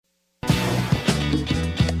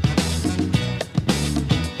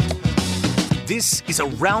This is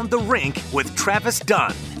Around the Rink with Travis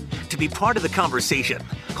Dunn. To be part of the conversation,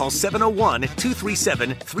 call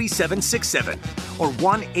 701-237-3767 or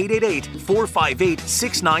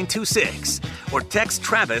 1-888-458-6926 or text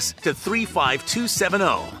Travis to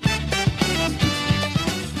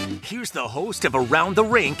 35270. Here's the host of Around the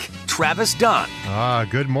Rink, Travis Dunn.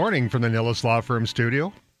 Good morning from the Nilles Law Firm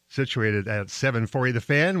studio, situated at 740 The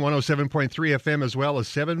Fan, 107.3 FM, as well as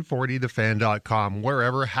 740thefan.com,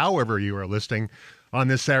 wherever, however you are listening. On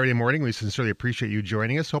this Saturday morning, we sincerely appreciate you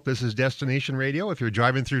joining us. Hope this is Destination Radio. If you're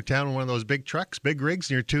driving through town in one of those big trucks, big rigs,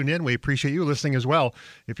 and you're tuned in, we appreciate you listening as well.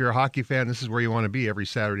 If you're a hockey fan, this is where you want to be every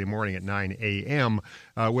Saturday morning at 9 a.m.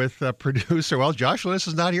 With producer, well, Josh Lewis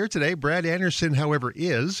is not here today. Brad Anderson, however,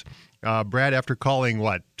 is. Brad, after calling,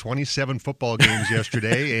 27 football games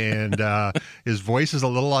yesterday, and his voice is a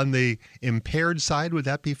little on the impaired side. Would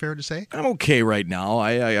that be fair to say? I'm okay right now.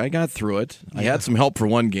 I got through it. I had some help for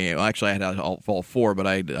one game. Well, actually, I had all four, but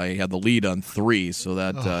I had the lead on three, so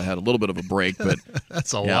that had a little bit of a break. But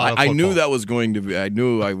that's a lot of I knew that was going to be. I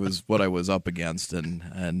knew I was what I was up against, and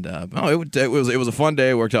it was a fun day.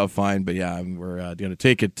 It worked out fine. But yeah, we're going to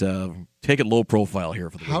take it low profile here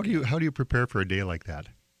for the weekend. How do you prepare for a day like that?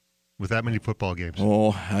 With that many football games?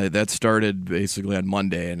 That started basically on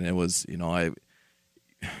Monday, and it was,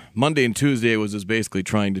 Monday and Tuesday was just basically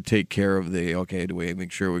trying to take care of do we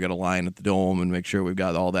make sure we got a line at the Dome and make sure we've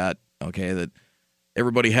got all that, that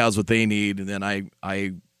everybody has what they need. And then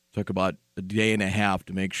I took about a day and a half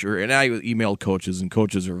to make sure, and I emailed coaches, and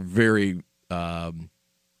coaches are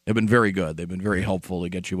they've been very good. They've been very helpful to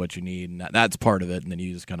get you what you need, and that's part of it. And then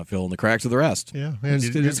you just kind of fill in the cracks of the rest. Yeah, and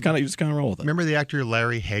you just kind of roll with it. Remember the actor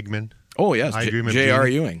Larry Hagman? Oh yes, J.R.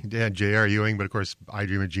 Ewing. Yeah, J.R. Ewing. But of course, I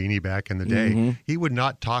Dream of Jeannie back in the day. Mm-hmm. He would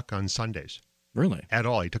not talk on Sundays. Really? At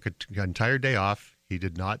all. He took an entire day off. He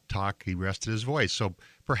did not talk. He rested his voice. So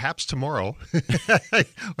perhaps tomorrow,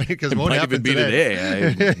 because it won't might happen even be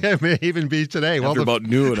today. It may even be today. After about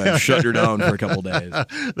noon, I've shut her down for a couple days.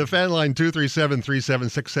 The fan line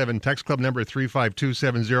 237-3767, text club number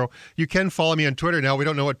 35270. You can follow me on Twitter now. We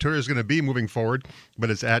don't know what Twitter is going to be moving forward, but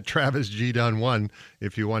it's at Travis G. Dunn1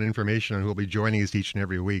 if you want information on who will be joining us each and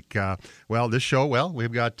every week. This show,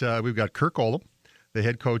 we've got Kirk Olam, the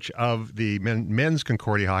head coach of the men's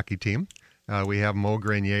Concordia hockey team. We have Mo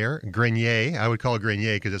Grenier. I would call it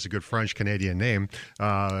Grenier because it's a good French-Canadian name.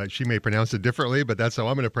 She may pronounce it differently, but that's how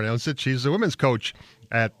I'm going to pronounce it. She's the women's coach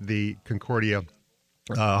at the Concordia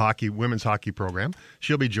women's hockey program.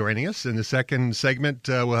 She'll be joining us. In the second segment,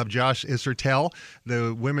 we'll have Josh Issertel,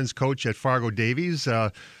 the women's coach at Fargo Davies.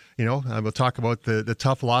 We'll talk about the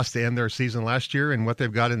tough loss to end their season last year and what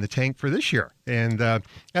they've got in the tank for this year. And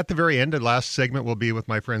at the very end, the last segment will be with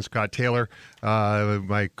my friend Scott Taylor,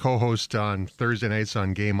 my co-host on Thursday nights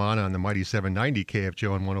on Game On the Mighty 790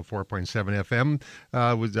 KFJ on 104.7 FM.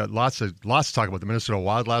 With lots to talk about. The Minnesota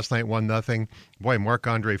Wild last night, 1-0. Boy,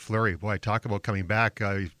 Marc-Andre Fleury. Boy, talk about coming back.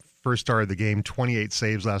 First star of the game, 28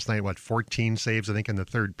 saves last night, 14 saves, I think, in the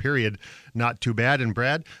third period. Not too bad. And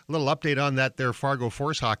Brad, a little update on that their Fargo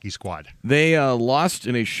Force hockey squad. They lost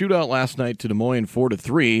in a shootout last night to Des Moines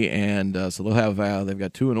 4-3, and so they'll have they've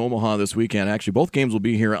got two in Omaha this weekend. Actually, both games will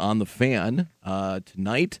be here on the Fan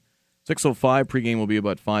tonight. 6:05 pregame will be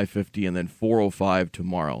about 5:50, and then 4:05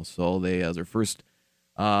 tomorrow. So they as their first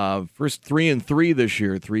 3-3 this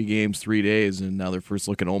year, 3 games, 3 days, and now their first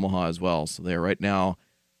look at Omaha as well. So they're right now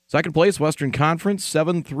second place, Western Conference,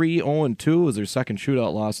 7-3-0-2 was their second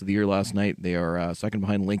shootout loss of the year last night. They are second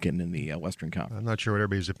behind Lincoln in the Western Conference. I'm not sure what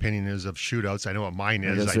everybody's opinion is of shootouts. I know what mine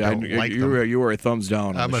is. I don't like them. You were a thumbs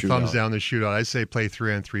down. I'm a thumbs down the shootout. I say play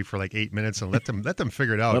 3-on-3 for 8 minutes and let them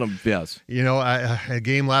figure it out. Yes. A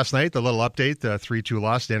game last night, the little update, the 3-2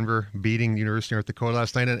 loss, Denver beating University of North Dakota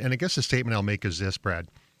last night. And I guess the statement I'll make is this, Brad.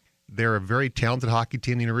 They're a very talented hockey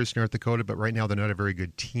team, the University of North Dakota, but right now they're not a very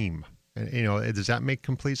good team. Does that make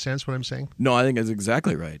complete sense, what I'm saying? No, I think that's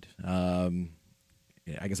exactly right. I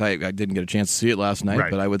guess I didn't get a chance to see it last night,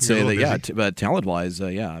 right. But I would say that, but talent-wise,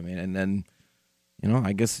 I mean, and then,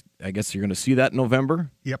 I guess you're going to see that in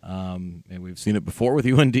November. Yep. And we've seen it before with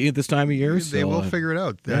UND at this time of year. They will figure it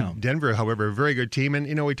out. Denver, however, a very good team.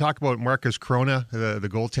 And, we talk about Marcus Krona, the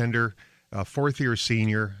goaltender, fourth-year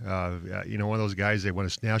senior, one of those guys that won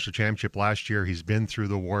a national championship last year. He's been through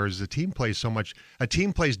the wars. The team plays so much. A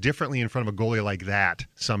team plays differently in front of a goalie like that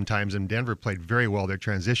sometimes, and Denver played very well. Their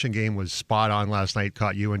transition game was spot on last night,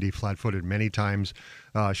 caught UND flat-footed many times.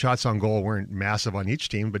 Shots on goal weren't massive on each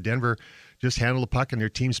team, but Denver just handled the puck, and their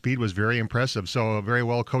team speed was very impressive. So a very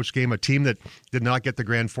well-coached game. A team that did not get the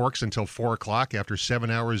Grand Forks until 4 o'clock after 7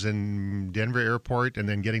 hours in Denver Airport and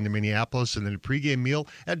then getting to Minneapolis, and then a pregame meal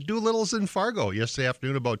at Doolittle's in Fargo yesterday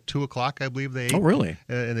afternoon about 2 o'clock, I believe they ate. Oh, really?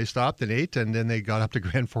 And they stopped and ate, and then they got up to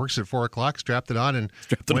Grand Forks at 4 o'clock, strapped it on, and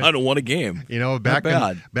won a game. You know, back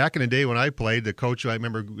in the day when I played, the coach, I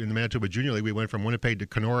remember in the Manitoba Junior League, we went from Winnipeg to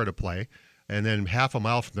Kenora to play, and then half a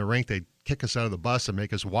mile from the rink, they'd kick us out of the bus and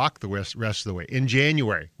make us walk the rest of the way. In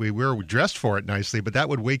January, we were dressed for it nicely, but that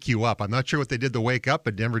would wake you up. I'm not sure what they did to wake up,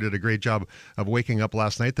 but Denver did a great job of waking up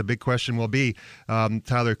last night. The big question will be,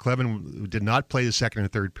 Tyler Kleven did not play the second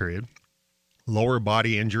and third period. Lower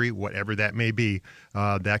body injury, whatever that may be,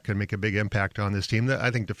 that could make a big impact on this team.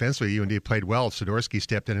 I think defensively, UND played well. Sidorsky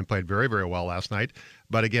stepped in and played very, very well last night.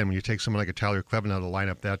 But again, when you take someone like a Tyler Kleven out of the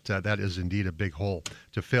lineup, that is indeed a big hole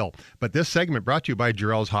to fill. But this segment brought to you by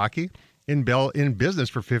Jarrell's Hockey, in business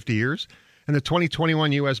for 50 years, and the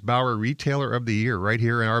 2021 U.S. Bauer Retailer of the Year right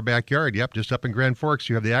here in our backyard. Yep, just up in Grand Forks.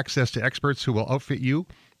 You have the access to experts who will outfit you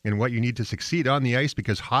in what you need to succeed on the ice,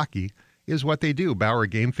 because hockey is what they do. Bauer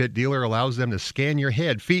Game Fit Dealer allows them to scan your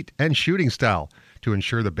head, feet, and shooting style to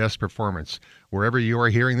ensure the best performance. Wherever you are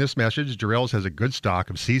hearing this message, Jarrell's has a good stock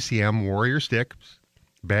of CCM Warrior sticks,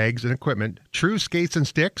 bags, and equipment, True skates and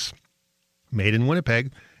sticks, made in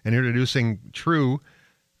Winnipeg, and introducing True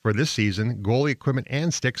for this season, goalie equipment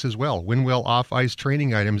and sticks as well, Winwell off-ice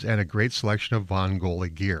training items, and a great selection of Von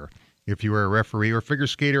goalie gear. If you are a referee or figure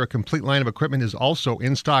skater, a complete line of equipment is also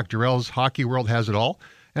in stock. Jarrell's Hockey World has it all,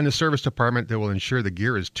 and a service department that will ensure the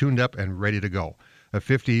gear is tuned up and ready to go. A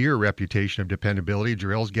 50-year reputation of dependability,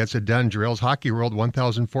 Jarrell's gets it done. Jarrell's Hockey World,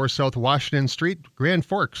 1004 South Washington Street, Grand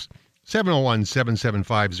Forks,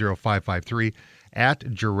 701-775-0553, at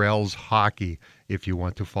Jarrell's Hockey, if you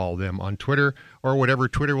want to follow them on Twitter or whatever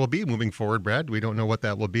Twitter will be moving forward, Brad. We don't know what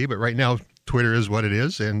that will be, but right now Twitter is what it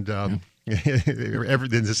is, and in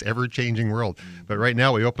this ever-changing world. But right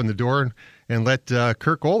now we open the door and let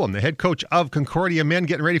Kirk Olam, the head coach of Concordia Men,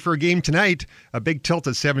 getting ready for a game tonight. A big tilt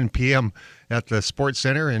at 7 p.m. at the Sports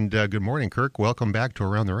Center. And good morning, Kirk. Welcome back to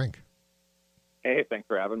Around the Rink. Hey, thanks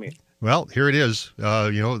for having me. Well, here it is.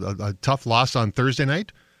 A tough loss on Thursday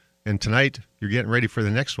night. And tonight, you're getting ready for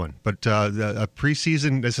the next one. But a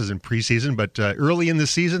preseason, this isn't preseason, but early in the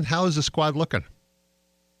season, how is the squad looking?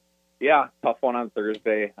 Yeah, tough one on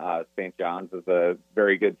Thursday. St. John's is a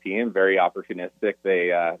very good team, very opportunistic.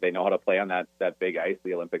 They know how to play on that big ice,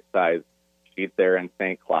 the Olympic-sized sheet there in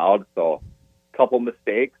St. Cloud. So a couple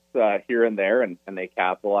mistakes here and there, and they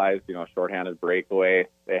capitalized. Shorthanded breakaway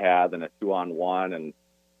they had, and a 2-on-1, and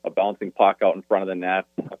a bouncing puck out in front of the net,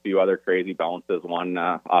 a few other crazy bounces, one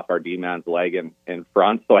off our D-man's leg in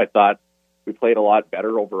front. So I thought we played a lot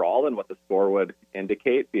better overall than what the score would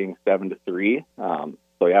indicate, being 7-3.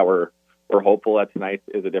 So yeah, we're hopeful that tonight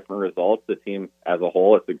is a different result. The team as a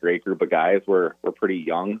whole, it's a great group of guys. We're pretty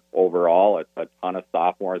young overall. A ton of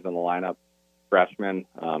sophomores in the lineup, freshmen,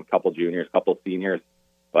 a couple juniors, a couple seniors.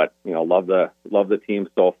 But love the team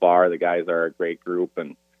so far. The guys are a great group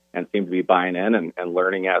and seem to be buying in and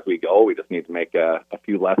learning as we go. We just need to make a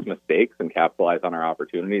few less mistakes and capitalize on our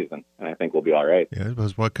opportunities, and I think we'll be all right. Yeah,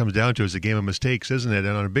 because what it comes down to is a game of mistakes, isn't it?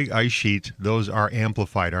 And on a big ice sheet, those are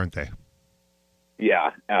amplified, aren't they?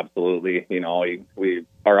 Yeah, absolutely. We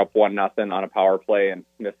are up 1-0 on a power play and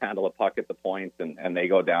mishandle a puck at the point, and they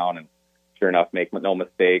go down, and sure enough, make no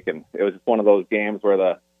mistake. And it was just one of those games where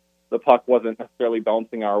the puck wasn't necessarily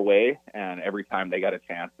bouncing our way, and every time they got a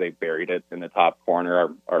chance, they buried it in the top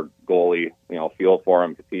corner. Our goalie, feel for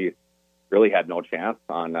him, because he really had no chance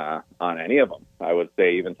on any of them. I would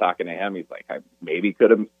say, even talking to him, he's like, I maybe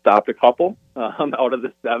could have stopped a couple out of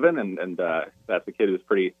the 7, and that's a kid who's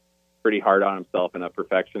pretty hard on himself and a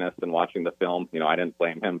perfectionist. And watching the film, I didn't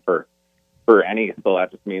blame him for any. So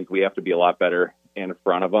that just means we have to be a lot better in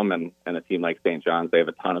front of them. And a team like St. John's, they have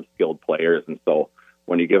a ton of skilled players, and so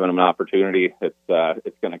when you give them an opportunity, it's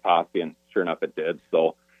going to cost you. And sure enough, it did.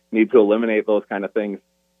 So need to eliminate those kind of things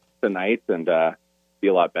tonight and be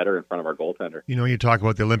a lot better in front of our goaltender. You talk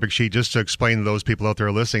about the Olympic sheet. Just to explain to those people out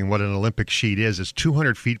there listening what an Olympic sheet is, it's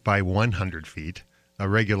 200 feet by 100 feet. A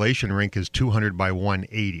regulation rink is 200 by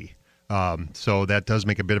 180. So that does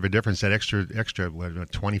make a bit of a difference. That extra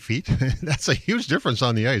 20 feet, that's a huge difference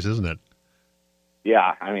on the ice, isn't it?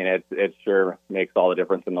 Yeah, I mean, it sure makes all the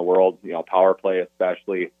difference in the world. Power play,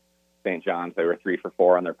 especially St. John's, they were 3 for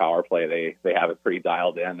 4 on their power play. They have it pretty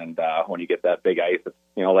dialed in, and when you get that big ice, it's,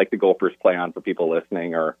 like the Gophers play on, for people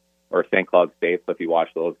listening, or St. Cloud State. So if you watch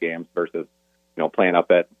those games versus playing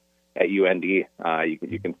up at UND,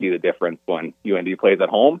 you can see the difference when UND plays at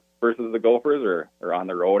home versus the Gophers, or on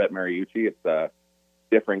the road at Mariucci.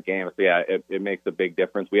 different games. So yeah, it makes a big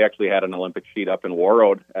difference. We actually had an Olympic sheet up in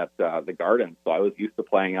Warroad at the Garden, so I was used to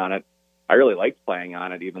playing on it. I really liked playing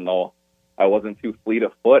on it, even though I wasn't too fleet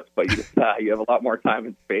of foot. But you have a lot more time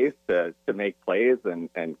and space to make plays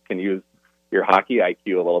and can use your hockey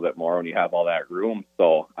IQ a little bit more when you have all that room.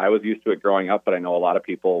 So I was used to it growing up, but I know a lot of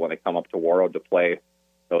people, when they come up to Warroad to play,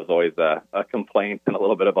 it was always a complaint and a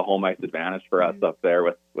little bit of a home ice advantage for us up there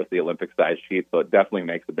with the Olympic-sized sheet. So it definitely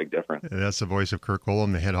makes a big difference. That's the voice of Kirk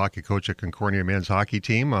Olam, the head hockey coach at Concordia men's hockey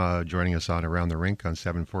team, joining us on Around the Rink on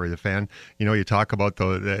 740 The Fan. You know, you talk about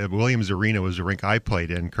the Williams Arena was the rink I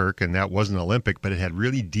played in, Kirk, and that wasn't Olympic, but it had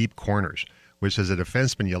really deep corners, which as a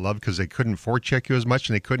defenseman you loved because they couldn't forecheck you as much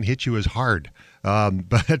and they couldn't hit you as hard.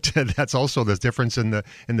 But that's also the difference in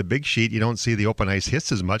the big sheet. You don't see the open ice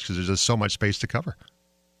hits as much because there's just so much space to cover.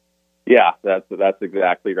 Yeah, that's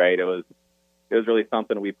exactly right. It was really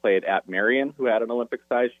something. We played at Marion, who had an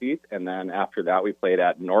Olympic-sized sheet, and then after that we played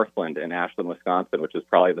at Northland in Ashland, Wisconsin, which is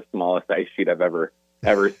probably the smallest ice sheet I've ever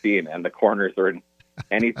seen. And the corners were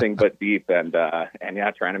anything but deep. And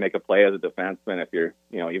yeah, trying to make a play as a defenseman, if you're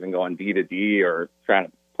even going D to D or trying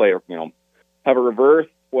to play, have a reverse,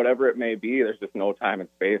 whatever it may be, there's just no time and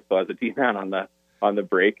space. So as a D-man on the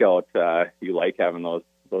breakout, you like having those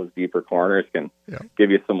deeper corners can give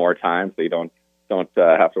you some more time, so you don't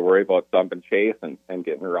have to worry about thump and chase and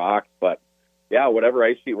getting rocked. But yeah, whatever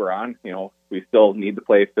ice sheet we're on, we still need to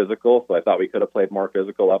play physical. So I thought we could have played more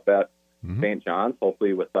physical up at St. John's.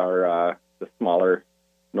 Hopefully, with our the smaller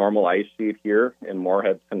normal ice sheet here in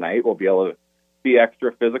Moorhead tonight, we'll be able to be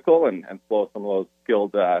extra physical and slow some of those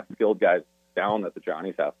skilled guys down that the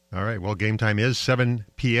Johnnies have. All right. Well, game time is 7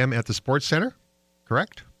 p.m. at the Sports Center,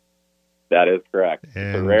 correct? That is correct.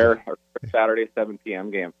 And it's a rare Saturday 7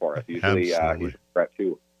 p.m. game for us. Usually at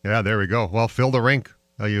 2. Yeah, there we go. Well, fill the rink.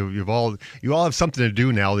 You all have something to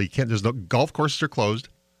do now. You can't. There's no golf courses are closed,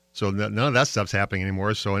 so none of that stuff's happening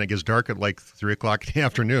anymore. So when it gets dark at like 3 o'clock in the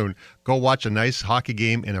afternoon, go watch a nice hockey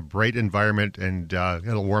game in a bright environment, and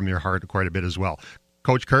it'll warm your heart quite a bit as well.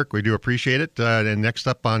 Coach Kirk, we do appreciate it. And next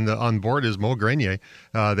up on board is Mo Grenier,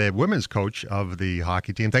 the women's coach of the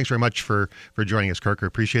hockey team. Thanks very much for joining us, Kirk. We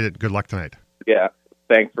appreciate it. Good luck tonight. Yeah,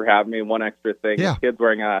 thanks for having me. One extra thing. Yeah. Kids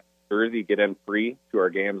wearing a jersey get in free to our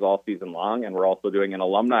games all season long, and we're also doing an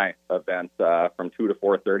alumni event from 2 to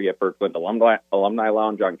 4:30 at Birkeland Alumni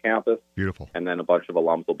Lounge on campus. Beautiful. And then a bunch of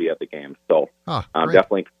alums will be at the game. So great.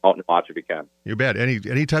 Definitely come out and watch if you can. You bet.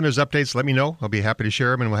 Anytime there's updates, let me know. I'll be happy to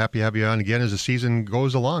share them, and we'll happy to have you on again as the season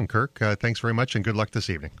goes along, Kirk. Thanks very much, and good luck this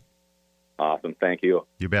evening. Awesome. Thank you.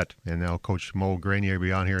 You bet. And now Coach Mo Grenier will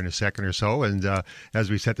be on here in a second or so. And as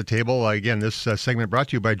we set the table, again, this segment brought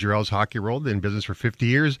to you by Jarrell's Hockey World, in business for 50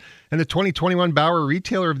 years, and the 2021 Bauer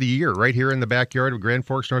Retailer of the Year right here in the backyard of Grand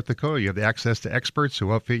Forks, North Dakota. You have access to experts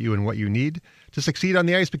who outfit you in what you need to succeed on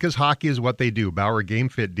the ice, because hockey is what they do. Bauer Game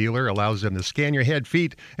Fit Dealer allows them to scan your head,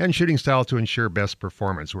 feet, and shooting style to ensure best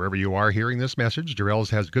performance. Wherever you are hearing this message, Jarrell's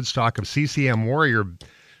has good stock of CCM Warrior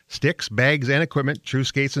sticks, bags, and equipment. True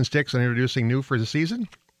skates and sticks, and introducing new for the season,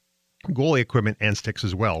 goalie equipment and sticks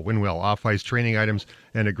as well. Winwell off-ice training items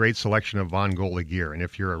and a great selection of Von goalie gear. And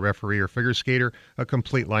if you're a referee or figure skater, a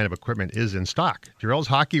complete line of equipment is in stock. Jarrell's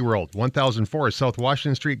Hockey World, 1004 South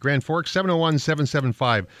Washington Street, Grand Forks,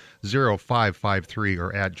 701-775-0553,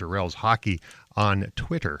 or at Jarrell's Hockey on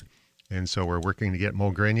Twitter. And so we're working to get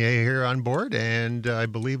Mo Grenier here on board, and I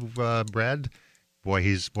believe Brad,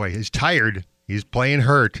 he's tired. He's playing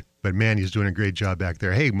hurt, but man, he's doing a great job back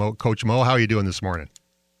there. Hey, Coach Mo, how are you doing this morning?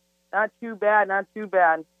 Not too bad. Now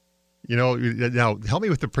help me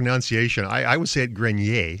with the pronunciation. I would say it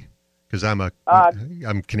Grenier because I'm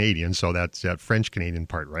Canadian, so that's that French Canadian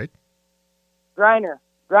part, right? Griner.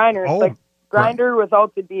 It's like grinder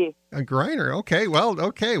without the D. A Griner. Okay. Well,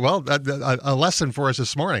 a lesson for us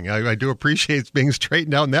this morning. I do appreciate being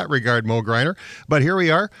straightened out in that regard, Mo Griner. But here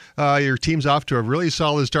we are. Your team's off to a really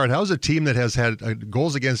solid start. How's a team that has had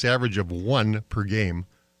goals against average of 1 per game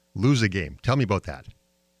lose a game? Tell me about that.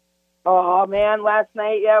 Oh, man, last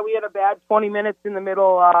night, we had a bad 20 minutes in the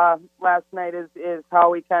middle. Last night is how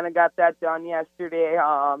we kind of got that done yesterday.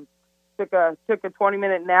 Took a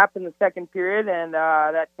 20-minute nap in the second period, and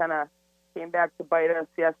that kind of came back to bite us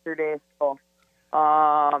yesterday. So,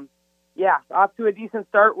 off to a decent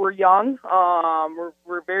start. We're young.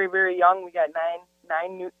 We're very, very young. We got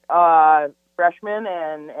nine new freshmen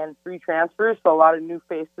and 3 transfers, so a lot of new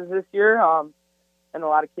faces this year. And a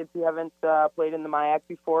lot of kids who haven't played in the MIAC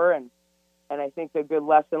before, and I think a good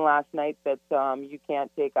lesson last night that you can't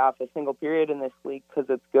take off a single period in this league because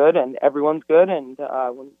it's good and everyone's good, and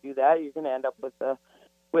when you do that, you're going to end up with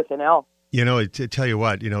an L. To tell you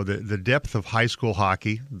what, the depth of high school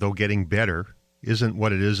hockey, though getting better, isn't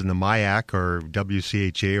what it is in the MIAC or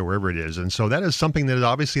WCHA or wherever it is. And so that is something that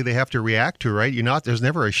obviously they have to react to, right? There's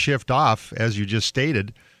never a shift off, as you just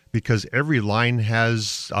stated, because every line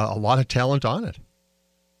has a lot of talent on it.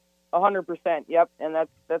 100%. Yep. And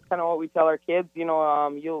that's kind of what we tell our kids.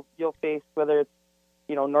 You'll face, whether it's,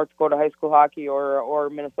 North Dakota high school hockey or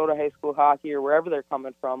Minnesota high school hockey or wherever they're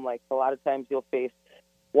coming from. Like, a lot of times you'll face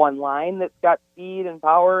one line that's got speed and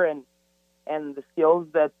power and the skills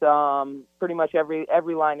that pretty much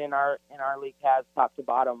every line in our league has, top to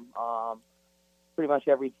bottom. Pretty much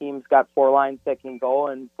every team's got 4 lines that can go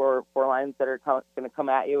and four lines that are going to come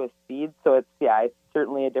at you with speed. So it's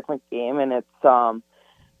certainly a different game, and it's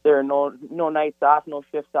there are no nights off, no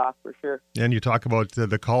shifts off, for sure. And you talk about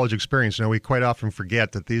the college experience. We quite often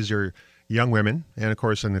forget that these are young women, and of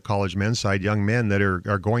course on the college men's side, young men that are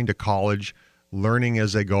going to college, learning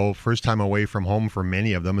as they go, first time away from home for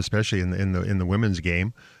many of them, especially in the women's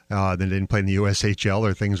game. They didn't play in the USHL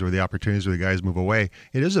or things where the opportunities where the guys move away.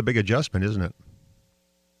 It is a big adjustment, isn't it?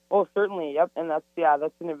 Oh, certainly. Yep. And that's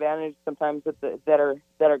an advantage sometimes that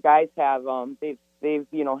our guys have. They've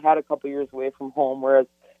had a couple years away from home, whereas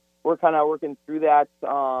we're kind of working through that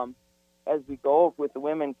as we go with the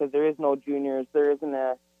women, because there is no juniors.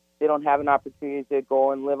 They don't have an opportunity to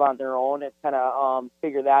go and live on their own and kind of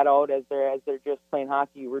figure that out as they're just playing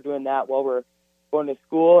hockey. We're doing that while we're going to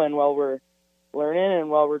school and while we're learning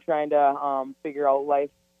and while we're trying to figure out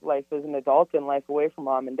life as an adult and life away from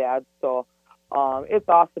mom and dad. So it's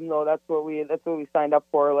awesome, though. That's what we signed up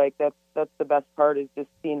for. Like, that's the best part, is just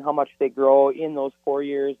seeing how much they grow in those 4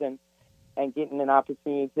 years and getting an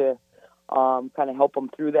opportunity to kind of help them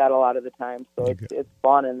through that a lot of the time. So it's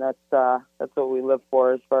fun, and that's what we live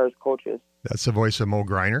for as far as coaches. That's the voice of Mo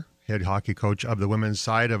Greiner, head hockey coach of the women's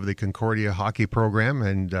side of the Concordia hockey program,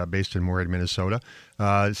 and based in Moorhead, Minnesota.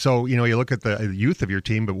 So you look at the youth of your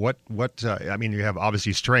team, but what you have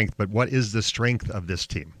obviously strength, but what is the strength of this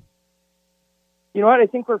team? You know what? I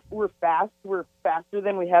think we're fast. We're faster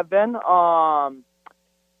than we have been.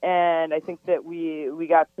 And I think that we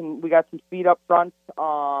got some speed up front.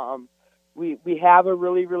 We have a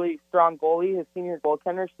really, really strong goalie, his senior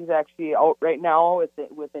goaltender. She's actually out right now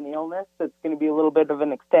with an illness. It's going to be a little bit of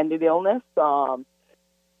an extended illness. So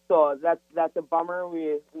that's a bummer.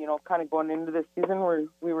 We kind of going into this season,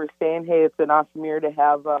 we were saying, hey, it's an awesome year to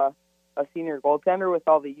have a senior goaltender with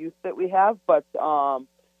all the youth that we have, but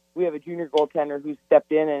we have a junior goaltender who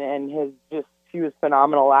stepped in and has just. She was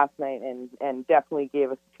phenomenal last night and definitely gave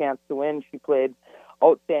us a chance to win. She played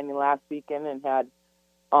outstanding last weekend and had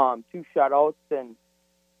 2 shutouts. And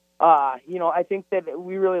I think that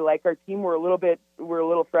we really like our team. We're a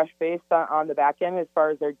little fresh faced on the back end as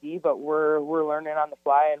far as our D, but we're learning on the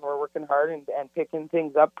fly and we're working hard and picking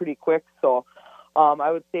things up pretty quick. So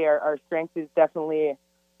I would say our strength is definitely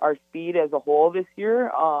our speed as a whole this year.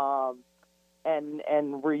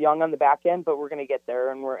 And we're young on the back end, but we're going to get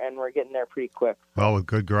there, and we're getting there pretty quick. Well, with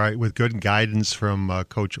good guidance from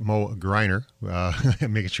Coach Mo Greiner,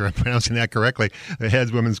 making sure I'm pronouncing that correctly, the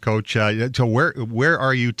head women's coach. So where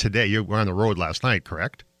are you today? You were on the road last night,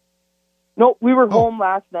 correct? No, we were home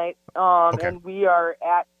last night, okay. And we are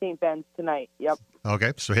at St. Ben's tonight. Yep.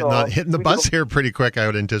 Okay, so hitting the bus here pretty quick, I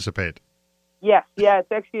would anticipate. Yes,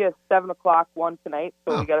 it's actually a 7:00 one tonight,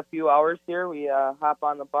 so we got a few hours here. We hop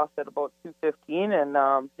on the bus at about 2:15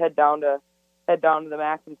 and head down to the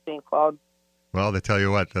MAC in St. Cloud. Well, they tell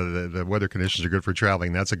you what, the weather conditions are good for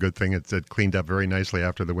traveling. That's a good thing. It cleaned up very nicely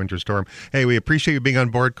after the winter storm. Hey, we appreciate you being on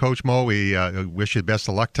board, Coach Mo. We wish you the best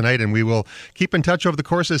of luck tonight, and we will keep in touch over the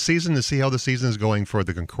course of the season to see how the season is going for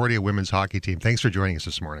the Concordia women's hockey team. Thanks for joining us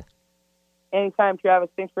this morning. Anytime, Travis.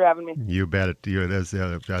 Thanks for having me. You bet it.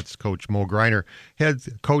 That's Coach Mo Greiner, head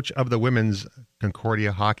coach of the women's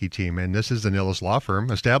Concordia hockey team. And this is the Nilles Law Firm,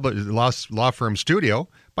 law firm studio.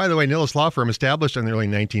 By the way, Nilles Law Firm, established in the early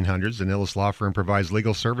 1900s. The Nilles Law Firm provides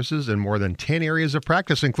legal services in more than 10 areas of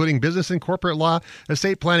practice, including business and corporate law,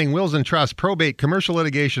 estate planning, wills and trusts, probate, commercial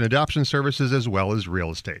litigation, adoption services, as well as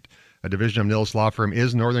real estate. A division of Nilles Law Firm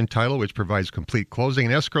is Northern Title, which provides complete closing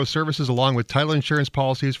and escrow services along with title insurance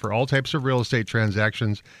policies for all types of real estate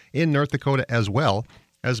transactions in North Dakota as well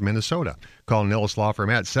as Minnesota. Call Nilles Law Firm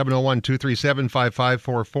at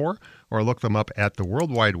 701-237-5544 or look them up at the World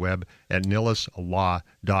Wide Web at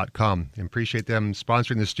nilleslaw.com. Appreciate them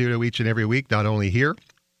sponsoring the studio each and every week, not only here,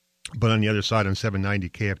 but on the other side on 790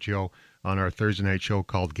 KFGO on our Thursday night show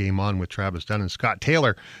called Game On with Travis Dunn and Scott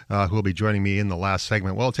Taylor, who will be joining me in the last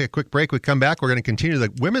segment. Well, we'll take a quick break. We come back. We're going to continue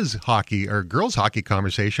the women's hockey or girls hockey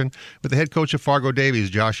conversation with the head coach of Fargo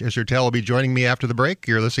Davies, Josh Issertel, will be joining me after the break.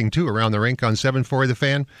 You're listening to Around the Rink on 740 The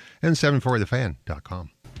Fan and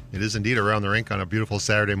 740thefan.com. It is indeed around the rink on a beautiful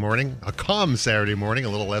Saturday morning, a calm Saturday morning, a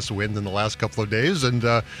little less wind than the last couple of days, and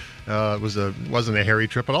it wasn't a hairy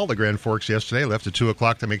trip at all to Grand Forks yesterday. I left at 2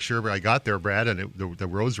 o'clock to make sure I got there, Brad, and the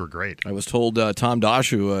roads were great. I was told Tom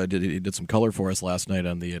Dashu did some color for us last night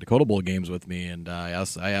on the Dakota Bowl games with me, and I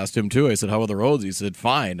asked him too. I said, "How are the roads?" He said,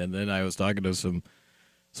 "Fine." And then I was talking to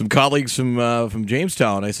some colleagues from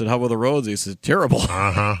Jamestown. I said, "How were the roads?" He said, "Terrible."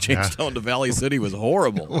 Jamestown to Valley City was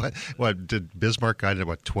horrible. What did Bismarck got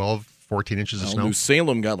at 12, 14 inches of snow? New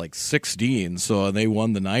Salem got like 16, so they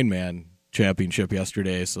won the 9-man championship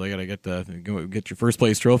yesterday. So they got to get your first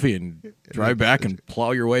place trophy and drive back and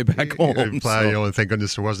plow your way back home. And thank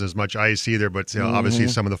goodness there wasn't as much ice either. But obviously,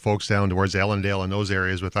 some of the folks down towards Ellendale and those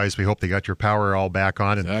areas with ice, we hope they got your power all back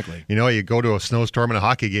on. And, exactly. You go to a snowstorm and a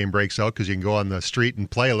hockey game breaks out because you can go on the street and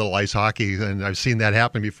play a little ice hockey. And I've seen that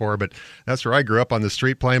happen before. But that's where I grew up, on the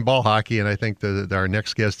street playing ball hockey. And I think our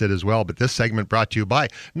next guest did as well. But this segment brought to you by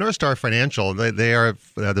North Star Financial. They are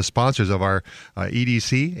the sponsors of our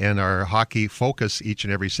EDC and our hockey focus each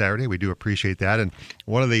and every Saturday. We do appreciate that. And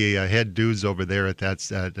one of the head dudes over there at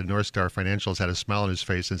the North Star Financials had a smile on his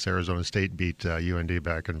face since Arizona State beat UND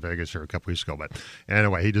back in Vegas here a couple weeks ago. But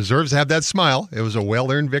anyway, he deserves to have that smile. It was a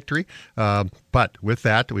well-earned victory. But with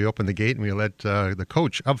that, we opened the gate and we let the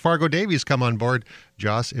coach of Fargo Davies come on board,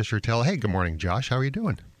 Josh Ishertel. Hey, good morning, Josh. How are you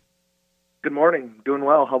doing? Good morning. Doing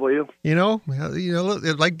well. How about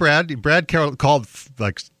you? Like Brad called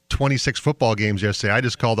like 26 football games yesterday. I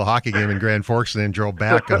just called a hockey game in Grand Forks and then drove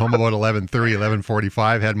back at home about 11:30,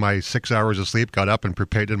 11:45, had my 6 hours of sleep, got up and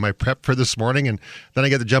did my prep for this morning, and then I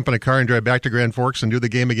get to jump in a car and drive back to Grand Forks and do the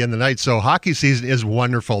game again tonight. So hockey season is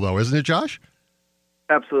wonderful, though, isn't it, Josh?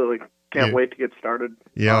 Absolutely. Can't wait to get started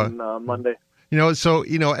on Monday. As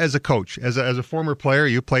a coach, as a former player,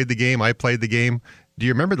 you played the game, I played the game. Do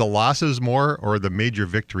you remember the losses more or the major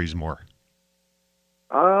victories more?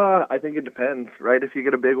 I think it depends, right? If you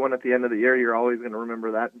get a big one at the end of the year, you're always going to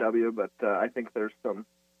remember that W, but I think there's some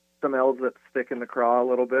L's that stick in the craw a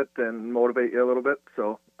little bit and motivate you a little bit,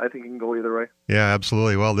 so I think it can go either way. Yeah,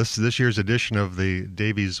 absolutely. Well, this year's edition of the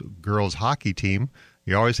Davies girls hockey team,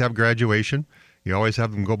 you always have graduation. You always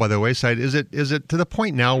have them go by the wayside. Is it to the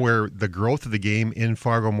point now where the growth of the game in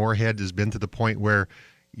Fargo-Moorhead has been to the point where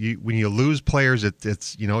when you lose players,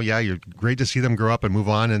 it's you're great to see them grow up and move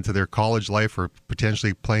on into their college life or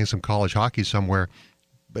potentially playing some college hockey somewhere,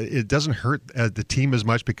 but it doesn't hurt the team as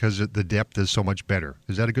much because the depth is so much better.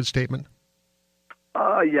 Is that a good statement?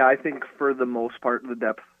 Yeah, I think for the most part, the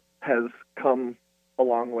depth has come a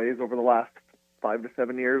long ways over the last 5 to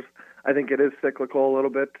 7 years. I think it is cyclical a little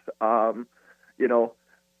bit. I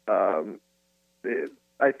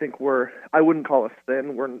think I wouldn't call us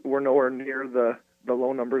thin. We're nowhere near the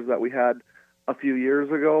low numbers that we had a few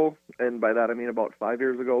years ago, and by that I mean about 5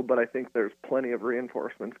 years ago, but I think there's plenty of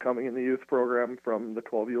reinforcements coming in the youth program from the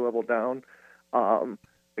 12U level down.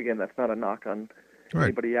 Again, that's not a knock on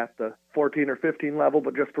anybody at the 14 or 15 level,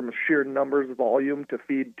 but just from a sheer numbers volume to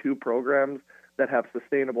feed two programs that have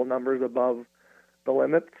sustainable numbers above the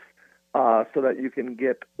limits, so that you can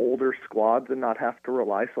get older squads and not have to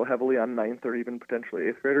rely so heavily on 9th or even potentially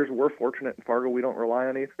 8th graders. We're fortunate in Fargo, we don't rely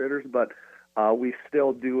on 8th graders, but we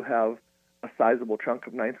still do have a sizable chunk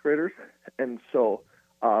of 9th graders, and so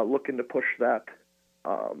looking to push that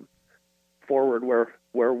forward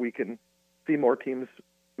where we can see more teams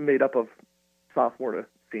made up of sophomore to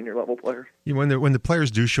senior level players. When the players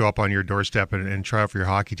do show up on your doorstep and try out for your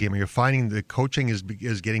hockey team, are you finding the coaching is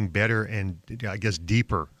getting better and I guess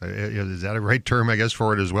deeper? Is that a right term, I guess,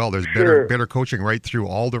 for it as well? There's better coaching right through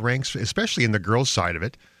all the ranks, especially in the girls' side of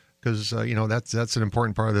it, because that's an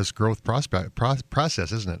important part of this growth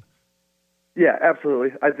process, isn't it? Yeah,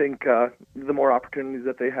 absolutely. I think the more opportunities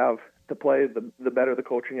that they have to play, the better the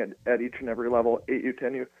coaching at each and every level, 8U,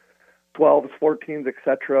 10U, 12s, 14s,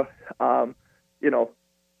 etc.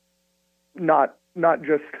 Not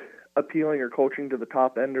just appealing or coaching to the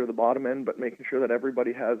top end or the bottom end, but making sure that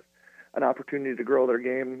everybody has an opportunity to grow their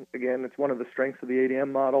game. Again, it's one of the strengths of the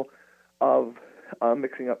ADM model of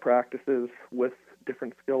mixing up practices with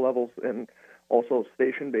different skill levels and also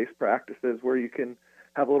station-based practices where you can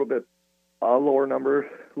have a little bit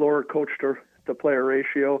lower coach to player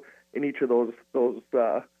ratio in each of those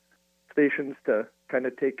stations to kind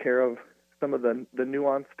of take care of some of the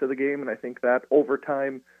nuance to the game. And I think that over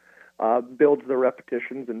time builds the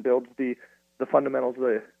repetitions and builds the fundamentals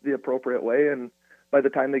the appropriate way. And by the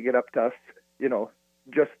time they get up to us,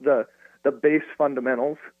 just the base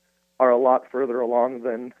fundamentals are a lot further along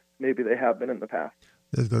than maybe they have been in the past.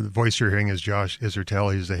 The voice you're hearing is Josh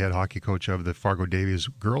Isertel. He's the head hockey coach of the Fargo Davies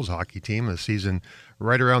girls hockey team. The season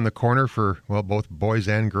right around the corner for, well, both boys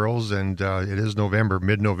and girls, and it is November,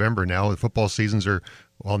 mid-November now. The football seasons are,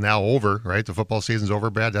 well, now over, right? The football season's over,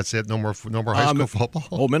 Brad. That's it. No more high school football.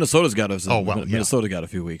 Oh, Minnesota's got us. Minnesota got a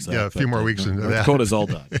few weeks. Yeah, a few more weeks. North Dakota's all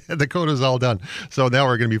done. Dakota's all done. So now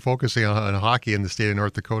we're going to be focusing on hockey in the state of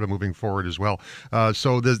North Dakota moving forward as well.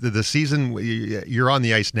 So the season, you're on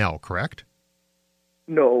the ice now, correct?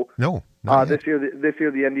 No. This year the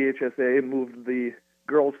NDHSA moved the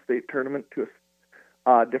girls' state tournament to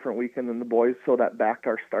a different weekend than the boys, so that backed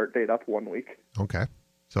our start date up 1 week. Okay.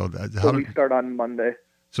 So we start on Monday.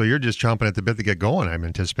 So you're just chomping at the bit to get going, I'm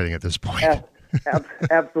anticipating at this point.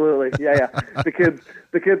 Absolutely. Yeah. The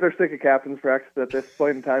kids are sick of captain's practice at this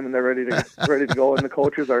point in time, and they're ready to go, and the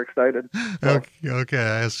coaches are excited. So. Okay.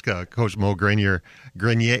 I asked Coach Mo Grenier,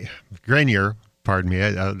 pardon me,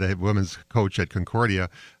 the women's coach at Concordia,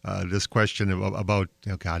 this question about,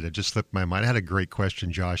 oh God, it just slipped my mind. I had a great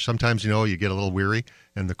question, Josh. Sometimes, you get a little weary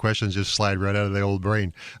and the questions just slide right out of the old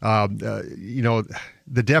brain.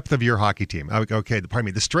 The depth of your hockey team.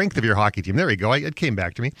 The strength of your hockey team. There we go. It came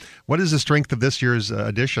back to me. What is the strength of this year's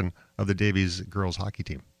edition of the Davies girls hockey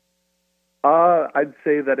team? I'd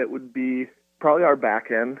say that it would be probably our back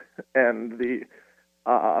end and the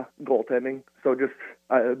goaltending. So just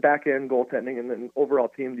back end goaltending and then overall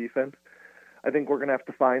team defense. I think we're going to have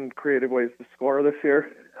to find creative ways to score this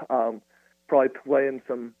year. Probably play in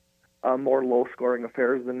some more low scoring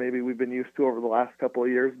affairs than maybe we've been used to over the last couple of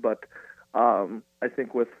years. But I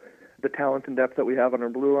think with the talent and depth that we have on our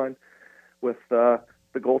blue line, with the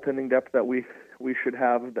goaltending depth that we should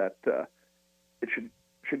have, that it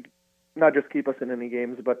should not just keep us in any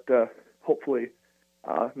games, but hopefully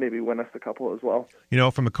maybe win us a couple as well.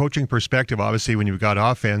 From a coaching perspective, obviously when you've got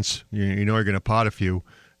offense, you're going to pot a few.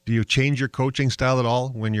 Do you change your coaching style at all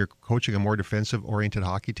when you're coaching a more defensive-oriented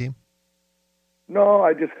hockey team? No,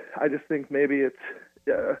 I just think maybe it's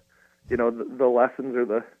the lessons or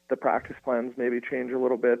the practice plans maybe change a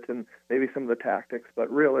little bit, and maybe some of the tactics.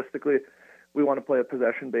 But realistically, we want to play a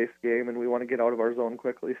possession-based game, and we want to get out of our zone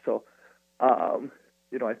quickly. So,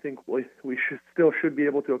 I think we should be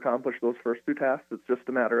able to accomplish those first two tasks. It's just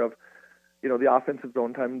a matter of, the offensive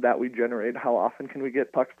zone time that we generate. How often can we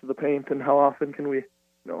get pucks to the paint, and how often can we,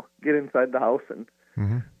 get inside the house and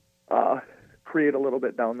create a little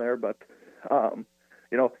bit down there. But,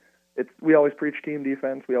 we always preach team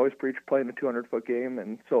defense. We always preach playing a 200-foot game,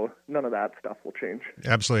 and so none of that stuff will change.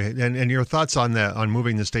 Absolutely. And your thoughts on that, on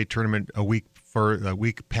moving the state tournament a week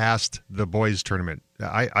past the boys tournament?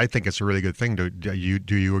 I think it's a really good thing.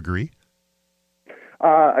 Do you agree?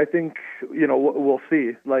 I think we'll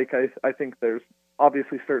see. Like I think there's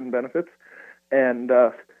obviously certain benefits, and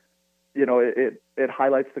it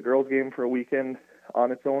highlights the girls' game for a weekend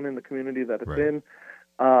on its own in the community that it's right. in.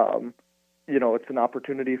 It's an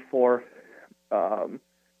opportunity for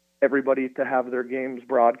everybody to have their games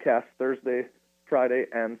broadcast Thursday, Friday,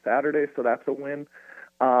 and Saturday, so that's a win.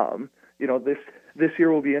 This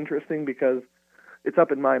year will be interesting because it's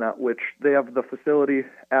up in Minot, which they have the facility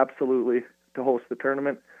absolutely to host the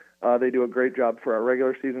tournament. They do a great job for our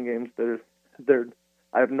regular season games.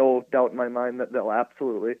 I have no doubt in my mind that they'll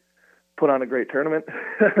absolutely put on a great tournament.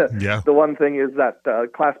 Yeah. The one thing is that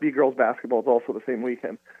Class B girls basketball is also the same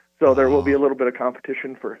weekend. So there will be a little bit of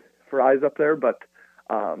competition for eyes up there. But,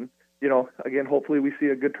 again, hopefully we see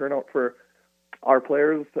a good turnout for our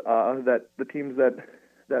players, that the teams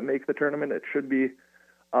that make the tournament. It should be,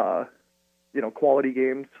 quality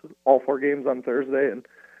games, all 4 games on Thursday,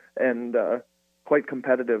 and quite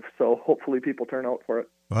competitive. So hopefully people turn out for it.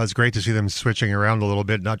 Well, it's great to see them switching around a little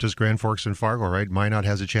bit, not just Grand Forks and Fargo, right? Minot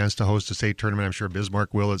has a chance to host a state tournament. I'm sure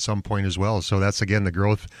Bismarck will at some point as well. So that's, again, the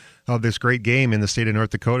growth of this great game in the state of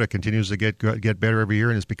North Dakota continues to get better every year,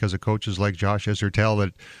 and it's because of coaches like Josh Isertel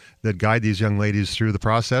that guide these young ladies through the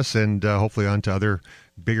process and hopefully on to other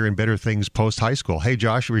bigger and better things post-high school. Hey,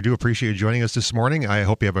 Josh, we do appreciate you joining us this morning. I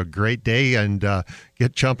hope you have a great day and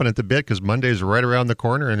get chomping at the bit because Monday's right around the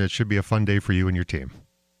corner, and it should be a fun day for you and your team.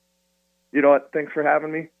 You know what? Thanks for having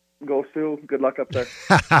me. Go Sioux. Good luck up there.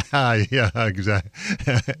 Yeah, exactly.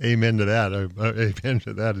 Amen to that. Amen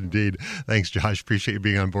to that indeed. Thanks, Josh. Appreciate you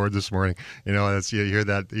being on board this morning. You hear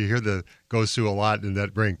that. You hear the Go Sioux a lot in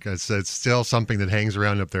that rink. It's still something that hangs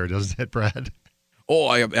around up there, doesn't it, Brad? Oh,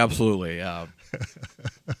 absolutely. Anyway.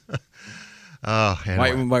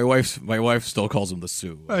 My wife still calls them the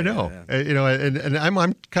Sioux. I know. And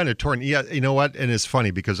I'm kind of torn. Yeah, you know what? And it's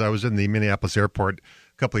funny because I was in the Minneapolis airport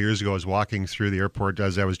couple of years ago, I was walking through the airport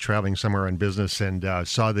as I was traveling somewhere on business and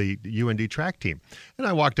saw the UND track team. And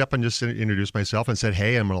I walked up and just introduced myself and said,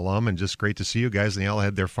 hey, I'm an alum and just great to see you guys. And they all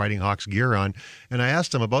had their Fighting Hawks gear on. And I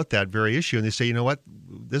asked them about that very issue. And they say, you know what,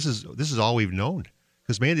 this is all we've known.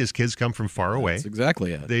 Because many of these kids come from far away. That's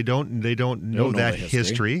exactly it. They don't know that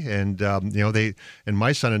history. And, and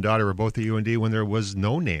my son and daughter were both at UND when there was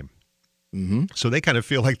no name. Mm-hmm. So they kind of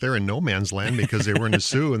feel like they're in no man's land because they weren't a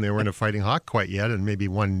Sioux and they weren't a Fighting Hawk quite yet, and maybe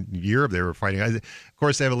 1 year they were fighting. Of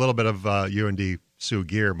course, they have a little bit of UND Sioux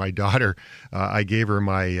gear. My daughter, I gave her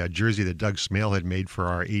my jersey that Doug Smale had made for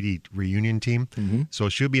our 80 reunion team. Mm-hmm. So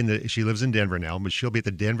she'll be she lives in Denver now, but she'll be at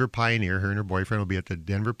the Denver Pioneer. Her and her boyfriend will be at the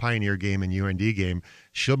Denver Pioneer game and UND game.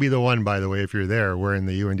 She'll be the one, by the way, if you're there, wearing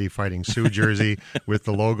the UND Fighting Sioux jersey with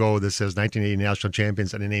the logo that says 1980 National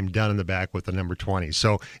Champions and a name Dunn in the back with the number 20.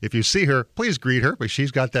 So if you see her, please greet her. But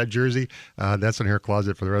she's got that jersey. That's in her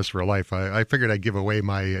closet for the rest of her life. I figured I'd give away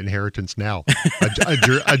my inheritance now,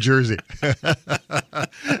 a jersey.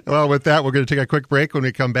 Well, with that, we're going to take a quick break. When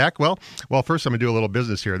we come back, well, first I'm going to do a little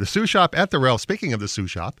business here. The Sioux Shop at the Rel. Speaking of the Sioux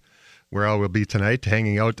Shop, where I will be tonight,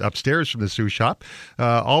 hanging out upstairs from the Sioux Shop.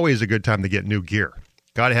 Always a good time to get new gear.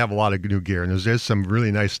 Got to have a lot of new gear, and there's some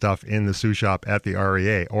really nice stuff in the Sioux Shop at the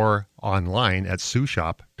REA or online at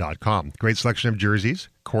siouxshop.com. Great selection of jerseys,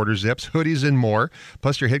 quarter zips, hoodies, and more,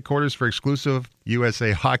 plus your headquarters for exclusive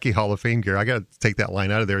USA Hockey Hall of Fame gear. I got to take that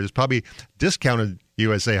line out of there. There's probably discounted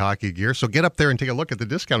USA Hockey gear, so get up there and take a look at the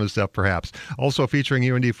discounted stuff, perhaps. Also featuring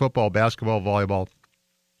UND football, basketball, volleyball,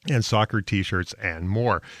 and soccer T-shirts and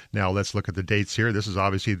more. Now let's look at the dates here. This is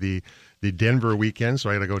obviously the Denver weekend, so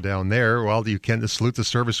I got to go down there. Well, you can salute the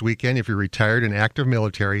service weekend if you're retired and active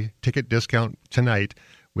military. Ticket discount tonight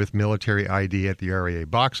with military ID at the REA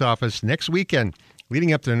box office. Next weekend,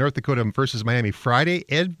 leading up to the North Dakota versus Miami Friday,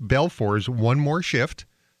 Ed Belfour's One More Shift.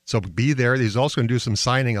 So be there. He's also going to do some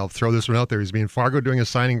signing. I'll throw this one out there. He's in Fargo doing a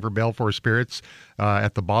signing for Belfour Spirits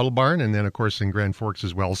at the Bottle Barn, and then, of course, in Grand Forks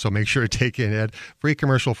as well. So make sure to take in Ed. Free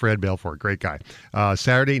commercial for Ed Belfour. Great guy.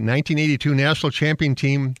 Saturday, 1982 National Champion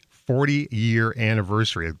Team 40-year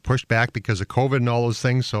anniversary. It pushed back because of COVID and all those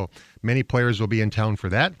things, so many players will be in town for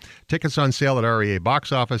that. Tickets on sale at REA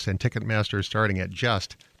box office and Ticketmaster starting at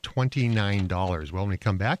just $29. Well, when we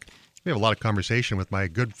come back, we have a lot of conversation with my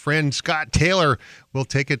good friend Scott Taylor. We'll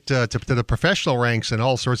take it to the professional ranks and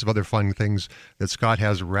all sorts of other fun things that Scott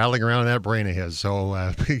has rattling around in that brain of his.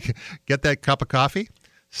 So get that cup of coffee,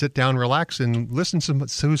 sit down, relax, and listen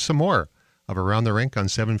to some more of Around the Rink on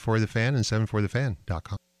 740 The Fan and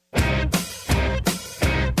 740thefan.com.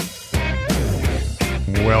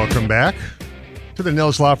 Welcome back to the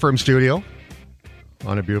Nils Law Firm studio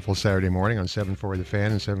on a beautiful Saturday morning on 740 The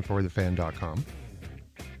Fan and 740thefan.com.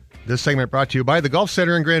 This segment brought to you by the Golf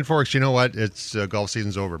Center in Grand Forks. You know what? It's golf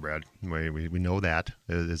season's over, Brad. We know that.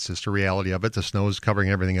 It's just a reality of it. The snow is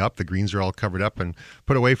covering everything up. The greens are all covered up and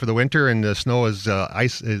put away for the winter, and the snow is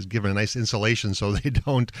given a nice insulation so they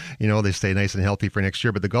don't, they stay nice and healthy for next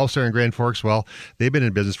year. But the Golf Center in Grand Forks, well, they've been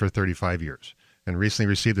in business for 35 years. And recently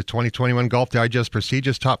received the 2021 Golf Digest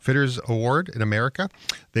prestigious Top Fitters Award in America.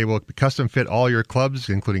 They will custom fit all your clubs,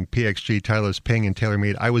 including PXG, Titleist, Ping, and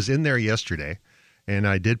TaylorMade. I was in there yesterday, and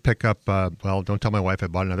I did pick up, don't tell my wife I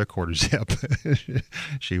bought another quarter zip.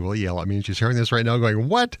 She will yell at me, and she's hearing this right now going,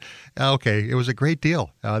 what? Okay, it was a great deal.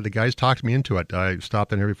 The guys talked me into it. I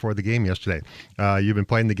stopped in there before the game yesterday. You've been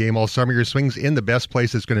playing the game all summer. Your swing's in the best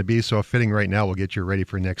place it's going to be, so a fitting right now will get you ready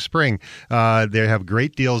for next spring. They have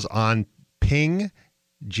great deals on Ping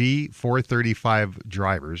G435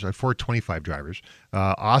 drivers, 425 drivers.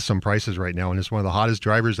 Awesome prices right now, and it's one of the hottest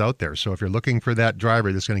drivers out there. So if you're looking for that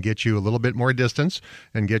driver that's going to get you a little bit more distance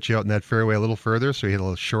and get you out in that fairway a little further so you hit a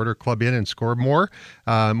little shorter club in and score more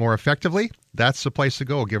effectively, that's the place to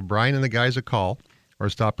go. Give Brian and the guys a call or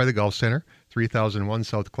stop by the Golf Center, 3001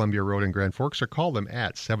 South Columbia Road in Grand Forks, or call them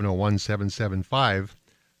at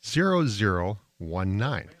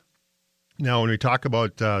 701-775-0019. Now, when we talk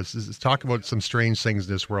about some strange things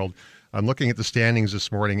in this world, I'm looking at the standings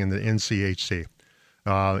this morning in the NCHC.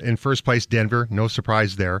 In first place, Denver. No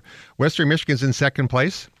surprise there. Western Michigan's in second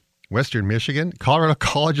place. Western Michigan. Colorado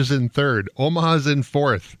College is in third. Omaha's in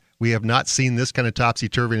fourth. We have not seen this kind of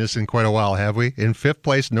topsy-turviness in quite a while, have we? In fifth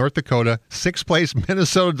place, North Dakota. Sixth place,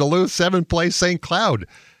 Minnesota Duluth. Seventh place, St. Cloud.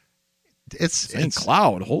 St.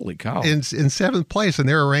 Cloud, holy cow. In seventh place, and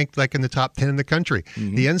they're ranked like in the top 10 in the country.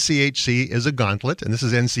 Mm-hmm. The NCHC is a gauntlet, and this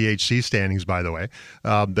is NCHC standings, by the way,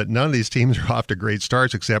 but none of these teams are off to great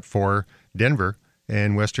starts except for Denver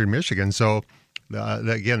and Western Michigan. So,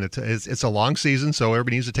 again, it's a long season, so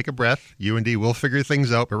everybody needs to take a breath. UND will figure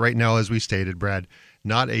things out, but right now, as we stated, Brad,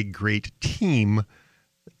 not a great team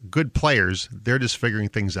good players. They're just figuring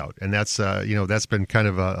things out, and that's that's been kind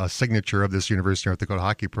of a signature of this University of North Dakota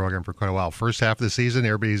hockey program for quite a while. First half of the season,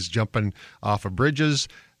 everybody's jumping off of bridges.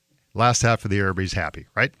 Last half of the year, everybody's happy,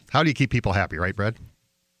 right? How do you keep people happy, right, Brad?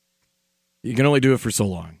 You can only do it for so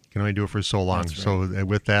long. Can only do it for so long. That's right. So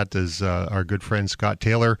with that is our good friend Scott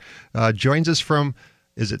Taylor joins us from,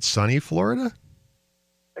 is it sunny Florida?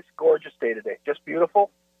 It's a gorgeous day today. Just beautiful.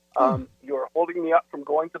 You're holding me up from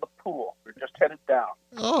going to the pool. We're just headed down.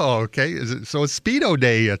 Oh, okay. So it's Speedo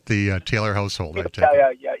Day at the Taylor household, I take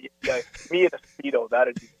it. Yeah. Me and a Speedo.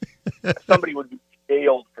 Somebody would be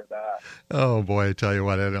jailed for that. Oh boy, I tell you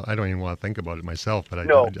what, I don't even want to think about it myself. But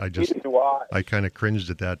I just neither do I. I kind of cringed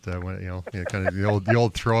at that. When, kind of the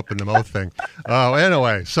old throw up in the mouth thing. Oh,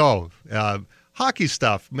 anyway, so hockey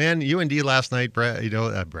stuff, man. UND last night,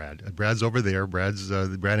 Brad. Brad's over there. Brad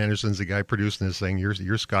Anderson's the guy producing this thing.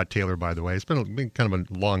 You're Scott Taylor, by the way. It's been kind of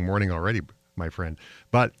a long morning already, my friend.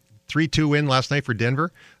 But 3-2 win last night for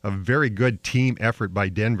Denver. A very good team effort by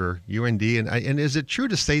Denver, UND. And is it true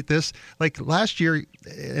to state this? Like last year,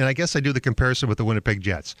 and I guess I do the comparison with the Winnipeg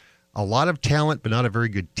Jets. A lot of talent, but not a very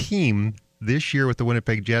good team. This year with the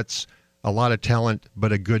Winnipeg Jets, a lot of talent,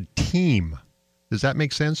 but a good team. Does that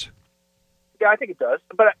make sense? Yeah, I think it does.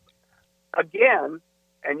 But again,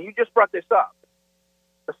 and you just brought this up,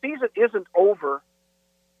 the season isn't over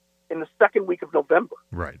in the second week of November.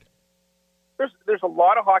 Right. There's a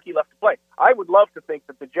lot of hockey left to play. I would love to think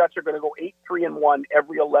that the Jets are going to go 8-3-1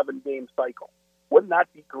 every 11-game cycle. Wouldn't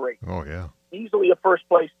that be great? Oh, yeah. Easily a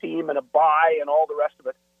first-place team and a bye and all the rest of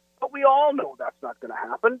it. But we all know that's not going to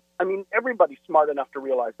happen. I mean, everybody's smart enough to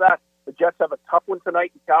realize that. The Jets have a tough one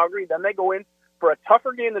tonight in Calgary. Then they go in for a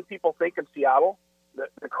tougher game than people think in Seattle.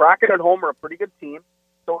 The Kraken at home are a pretty good team.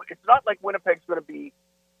 So it's not like Winnipeg's going to be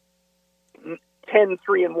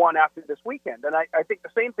 10-3-1 after this weekend. And I think the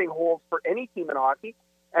same thing holds for any team in hockey.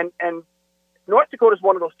 And North Dakota is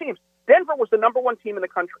one of those teams. Denver was the number one team in the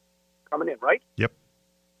country coming in, right? Yep.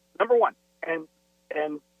 Number one.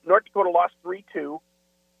 And North Dakota lost 3-2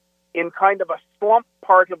 in kind of a slump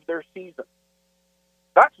part of their season.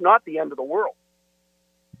 That's not the end of the world.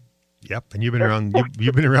 Yep, and you've been around.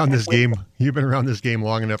 You've been around this game. You've been around this game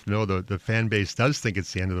long enough to know the fan base does think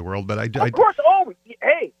it's the end of the world. But of course. Oh,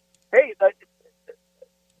 hey,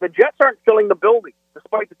 the Jets aren't filling the building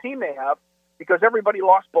despite the team they have because everybody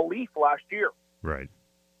lost belief last year. Right.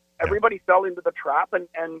 Everybody fell into the trap,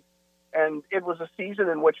 and it was a season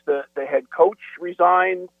in which the head coach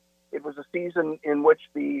resigned. It was a season in which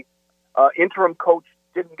the interim coach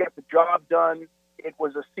didn't get the job done. It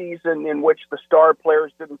was a season in which the star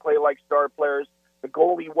players didn't play like star players. The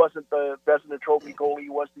goalie wasn't the Vezina Trophy goalie he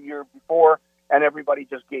was the year before, and everybody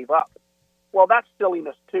just gave up. Well, that's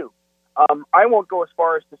silliness, too. I won't go as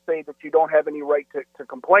far as to say that you don't have any right to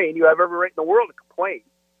complain. You have every right in the world to complain.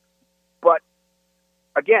 But,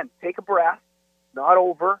 again, take a breath. Not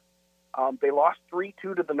over. They lost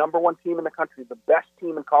 3-2 to the number one team in the country, the best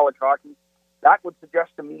team in college hockey. That would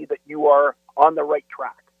suggest to me that you are on the right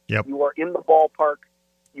track. Yep. You are in the ballpark.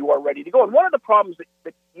 You are ready to go. And one of the problems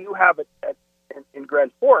that you have in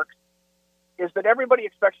Grand Forks is that everybody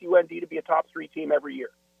expects UND to be a top three team every year.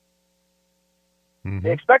 Mm-hmm.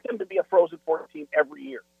 They expect them to be a Frozen Four team every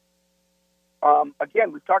year.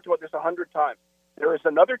 Again, we've talked about this 100 times. There is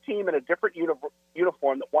another team in a different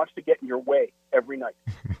uniform that wants to get in your way every night.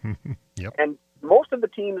 Yep. And most of the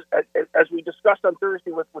teams, as we discussed on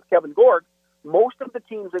Thursday with Kevin Gorg, most of the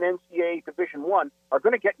teams in NCAA Division I are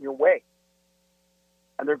going to get in your way.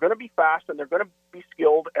 And they're going to be fast, and they're going to be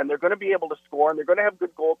skilled, and they're going to be able to score, and they're going to have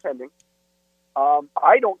good goaltending.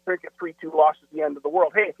 I don't think a 3-2 loss is the end of the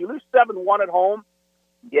world. Hey, if you lose 7-1 at home,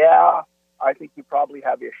 yeah, I think you probably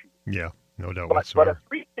have issues. Yeah, no doubt But whatsoever.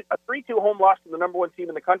 a 3-2 home loss to the number one team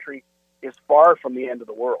in the country is far from the end of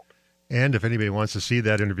the world. And if anybody wants to see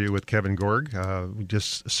that interview with Kevin Gorg,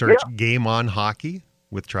 just search Game On Hockey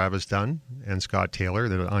with Travis Dunn and Scott Taylor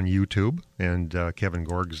on YouTube, and Kevin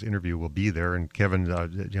Gorg's interview will be there. And Kevin,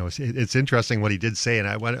 it's interesting what he did say, and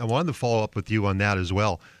I wanted to follow up with you on that as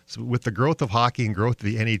well. So with the growth of hockey and growth of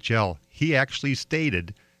the NHL, he actually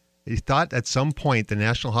stated he thought at some point the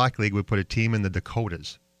National Hockey League would put a team in the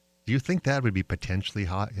Dakotas. Do you think that would be potentially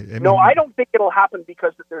hot? No, I don't think it'll happen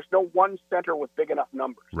because there's no one center with big enough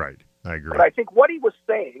numbers. Right, I agree. But I think what he was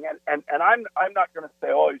saying, and I'm not going to say,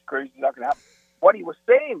 oh, he's crazy, it's not going to happen. What he was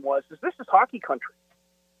saying was, this is hockey country.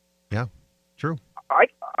 Yeah, true.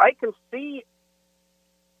 I can see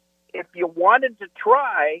if you wanted to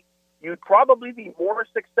try, you'd probably be more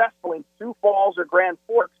successful in Sioux Falls or Grand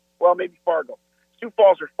Forks, well, maybe Fargo. Sioux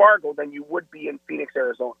Falls or Fargo than you would be in Phoenix,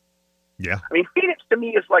 Arizona. Yeah. I mean, Phoenix to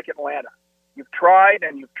me is like Atlanta. You've tried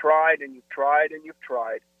and you've tried and you've tried and you've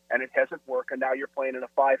tried, and it hasn't worked, and now you're playing in a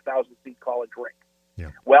 5,000-seat college rink. Yeah.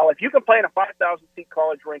 Well, if you can play in a 5,000-seat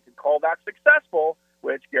college rink and call that successful,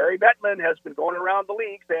 which Gary Bettman has been going around the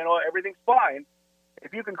league saying, oh, everything's fine,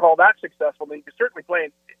 if you can call that successful, then you can certainly play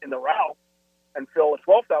in the Ralph and fill a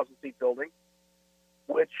 12,000-seat building,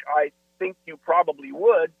 which I think you probably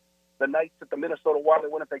would the nights that the Minnesota Wild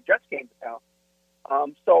and Winnipeg Jets came to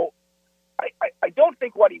town. So I don't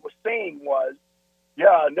think what he was saying was,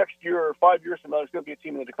 yeah, next year or 5 years from now, there's going to be a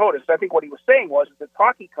team in the Dakotas. I think what he was saying was it's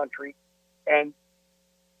hockey country, and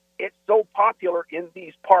it's so popular in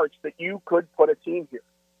these parts that you could put a team here.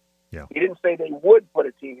 Yeah. He didn't say they would put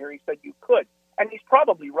a team here. He said you could. And he's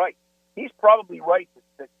probably right. He's probably right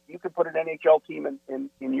that you could put an NHL team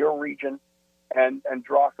in your region and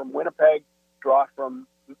draw from Winnipeg, draw from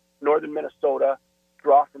northern Minnesota,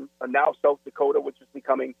 draw from now South Dakota, which is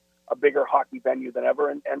becoming a bigger hockey venue than ever,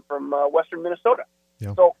 and from western Minnesota.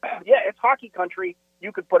 Yeah. So, yeah, it's hockey country.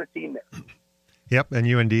 You could put a team there. Yep, and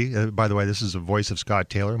UND, by the way, this is the voice of Scott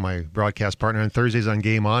Taylor, my broadcast partner on Thursdays on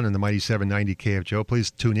Game On and the Mighty 790 KFJO.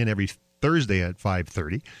 Please tune in every Thursday at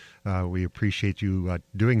 5:30. We appreciate you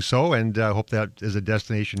doing so, and hope that is a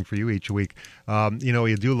destination for you each week.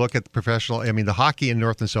 You do look at the hockey in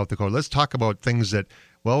North and South Dakota. Let's talk about things that,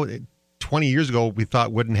 20 years ago we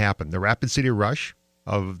thought wouldn't happen. The Rapid City Rush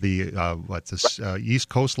of the East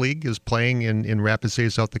Coast League is playing in Rapid City,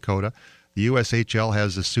 South Dakota. The USHL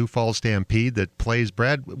has the Sioux Falls Stampede that plays.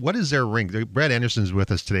 Brad, what is their rink? Brad Anderson's with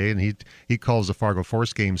us today, and he calls the Fargo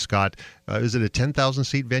Force game, Scott. Is it a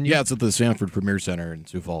 10,000-seat venue? Yeah, it's at the Sanford Premier Center in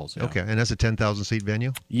Sioux Falls. Yeah. Okay, and that's a 10,000-seat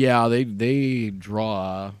venue? Yeah, they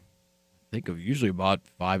draw, I think, of usually about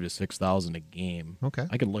 5,000 to 6,000 a game. Okay.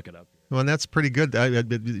 I can look it up. Well, and that's pretty good.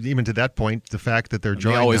 Even to that point, the fact that they're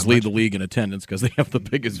drawing. They always lead the league in attendance because they have the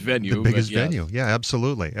biggest venue. The biggest venue, yeah,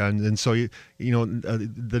 absolutely. And so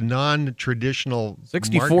the non-traditional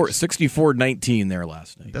 64-19 there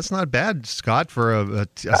last night. That's not bad, Scott, for a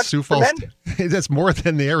Sioux Falls. That's more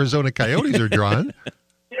than the Arizona Coyotes are drawing.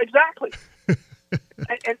 Exactly.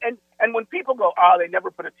 and when people go, they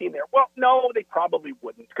never put a team there. Well, no, they probably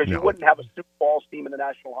wouldn't, because you wouldn't have a Sioux Falls team in the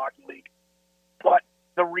National Hockey League. But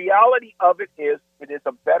the reality of it is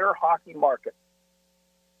a better hockey market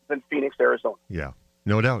than Phoenix, Arizona. Yeah,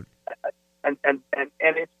 no doubt. And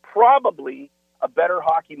it's probably a better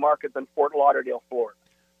hockey market than Fort Lauderdale, Florida.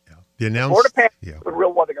 Yeah. The Florida Panthers are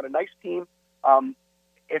real well. They got a nice team.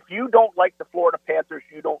 If you don't like the Florida Panthers,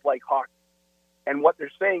 you don't like hockey. And what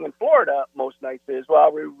they're saying in Florida most nights is,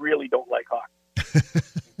 well, we really don't like hockey.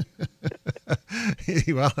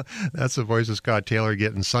 Well, that's the voice of Scott Taylor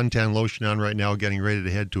getting suntan lotion on right now, getting ready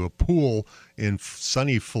to head to a pool in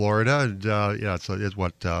sunny Florida. And, so it's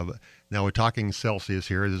what now we're talking Celsius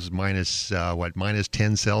here. This is minus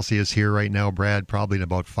 10 Celsius here right now, Brad, probably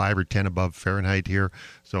about 5 or 10 above Fahrenheit here.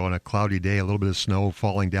 So on a cloudy day, a little bit of snow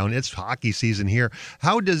falling down. It's hockey season here.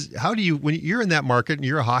 How do you, when you're in that market and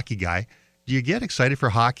you're a hockey guy, do you get excited for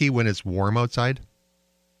hockey when it's warm outside?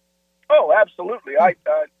 Oh, absolutely.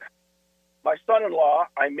 My son-in-law,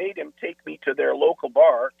 I made him take me to their local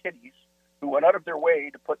bar, Kitty's, who went out of their way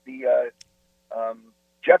to put the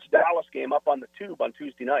Jets-Dallas game up on the tube on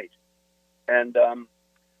Tuesday night. And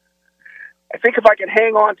I think if I can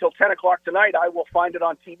hang on till 10 o'clock tonight, I will find it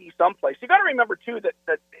on TV someplace. You got to remember, too,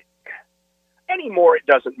 that anymore it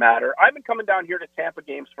doesn't matter. I've been coming down here to Tampa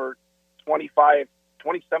games for 27,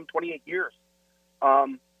 28 years.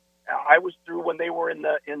 I was through when they were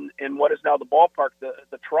in what is now the ballpark,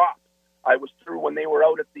 the Trop. I was through when they were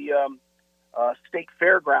out at the State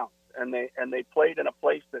Fairgrounds, and they played in a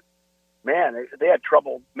place that, man, they had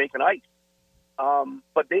trouble making ice.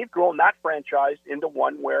 But they've grown that franchise into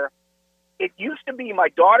one where it used to be my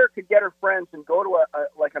daughter could get her friends and go to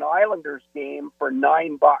like an Islanders game for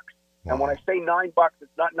 $9. Wow. And when I say $9,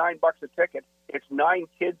 it's not $9 a ticket. It's 9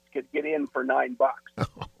 kids could get in for $9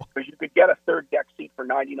 because you could get a third deck seat for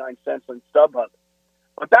 99 cents on StubHub.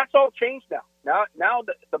 But that's all changed now. Now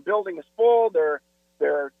the building is full. They're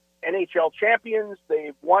NHL champions.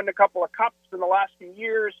 They've won a couple of cups in the last few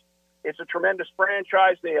years. It's a tremendous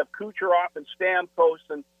franchise. They have Kucherov and Stamkos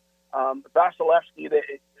and Vasilevsky, the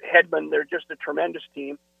Hedman. They're just a tremendous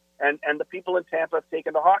team. And the people in Tampa have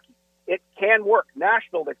taken to hockey. It can work.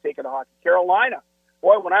 Nashville, they've taken to hockey. Carolina.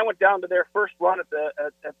 Boy, when I went down to their first run at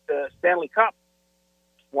the Stanley Cup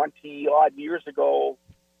 20-odd years ago,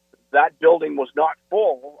 that building was not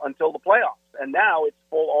full until the playoffs, and now it's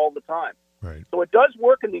full all the time. Right. So it does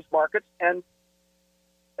work in these markets, and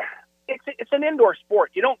it's an indoor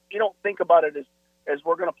sport. You don't think about it as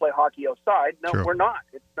we're going to play hockey outside. No, True. We're not.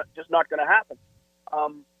 It's just not going to happen.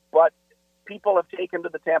 But people have taken to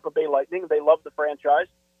the Tampa Bay Lightning. They love the franchise.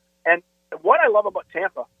 And what I love about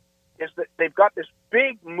Tampa is that they've got this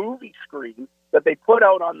big movie screen that they put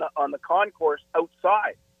out on the concourse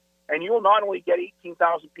outside. And you'll not only get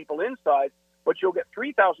 18,000 people inside, but you'll get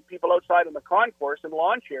 3,000 people outside in the concourse in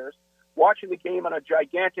lawn chairs watching the game on a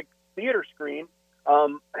gigantic theater screen,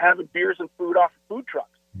 having beers and food off of food trucks.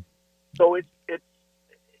 So it's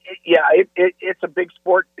a big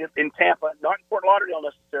sport in Tampa, not in Fort Lauderdale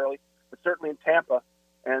necessarily, but certainly in Tampa.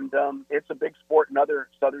 And it's a big sport in other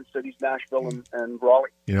southern cities, Nashville and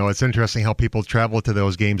Raleigh. You know, it's interesting how people travel to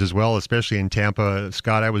those games as well, especially in Tampa.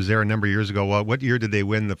 Scott, I was there a number of years ago. What year did they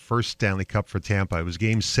win the first Stanley Cup for Tampa? It was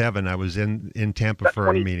Game 7. I was in Tampa for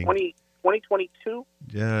a meeting. 2022?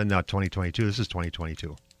 Yeah, not 2022. This is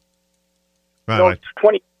 2022. No, it's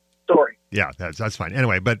 20. Sorry. Yeah, that's fine.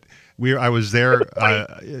 Anyway, but I was there.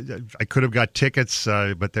 I could have got tickets,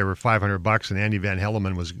 but they were $500. And Andy Van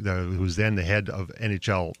Helleman who's then the head of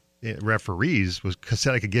NHL referees,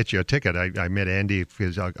 said I could get you a ticket. I met Andy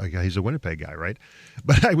because he's a Winnipeg guy, right?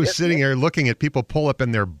 But I was sitting there looking at people pull up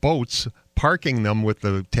in their boats, parking them with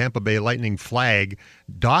the Tampa Bay Lightning flag,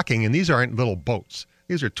 docking, and these aren't little boats.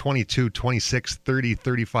 These are 22, 26, 30,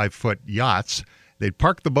 35-foot yachts. They'd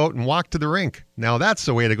park the boat and walk to the rink. Now that's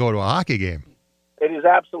the way to go to a hockey game. It is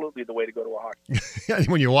absolutely the way to go to a hockey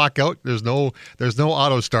game. When you walk out, there's no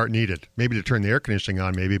auto start needed. Maybe to turn the air conditioning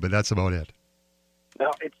on, but that's about it.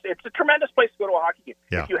 No, it's a tremendous place to go to a hockey game.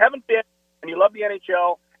 Yeah. If you haven't been and you love the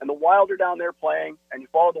NHL and the Wild are down there playing and you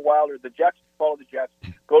follow the Wild or the Jets, follow the Jets,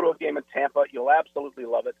 go to a game in Tampa. You'll absolutely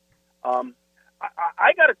love it.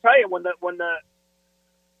 I got to tell you, when the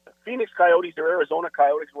Phoenix Coyotes or Arizona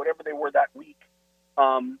Coyotes, whatever they were that week,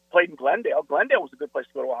 played in Glendale. Glendale was a good place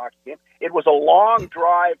to go to a hockey game. It was a long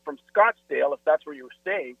drive from Scottsdale, if that's where you were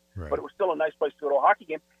staying, right. But it was still a nice place to go to a hockey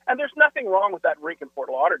game. And there's nothing wrong with that rink in Fort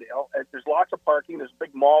Lauderdale. There's lots of parking. There's a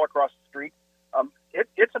big mall across the street.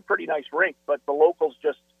 It's a pretty nice rink, but the locals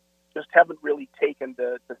just haven't really taken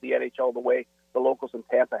to the NHL the way the locals in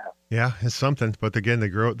Tampa have. Yeah, it's something. But again, the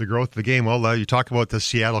growth of the game. Well, you talk about the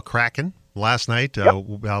Seattle Kraken. Last night,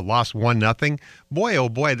 lost 1-0. Boy, oh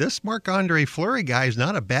boy, this Marc-Andre Fleury guy is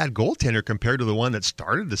not a bad goaltender compared to the one that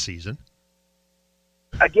started the season.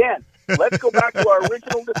 Again, let's go back to our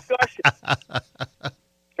original discussion.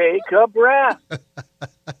 Take a breath.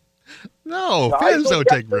 No, fans don't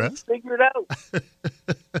take breaths. Figure it out.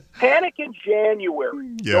 Panic in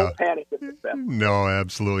January. Yeah. Don't panic at this time. No,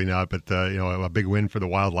 absolutely not. But, a big win for the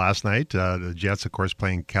Wild last night. The Jets, of course,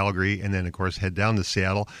 playing Calgary, and then, of course, head down to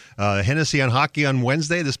Seattle. Hennessy on Hockey on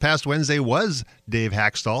Wednesday. This past Wednesday was Dave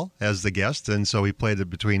Haxtell as the guest, and so he played it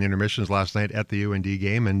between intermissions last night at the UND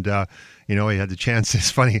game, and he had the chance.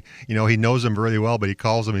 It's funny, he knows him really well, but he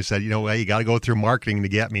calls him. He said, hey, you got to go through marketing to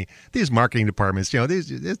get me. These marketing departments,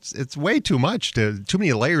 it's way too much, too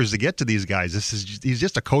many layers to get to these guys. He's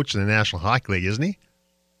just a coach in the National Hockey League, isn't he?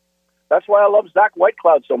 That's why I love Zach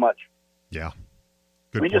Whitecloud so much. Yeah,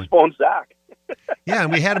 we just phoned Zach. Yeah,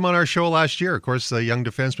 and we had him on our show last year. Of course, the young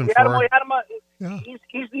defenseman. We had him on. Yeah.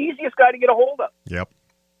 He's the easiest guy to get a hold of. Yep.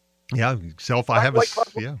 Yeah, I have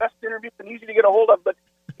the best interview and easy to get a hold of, but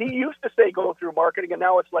he used to say go through marketing, and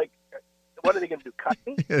now it's like, what are they going to do, cut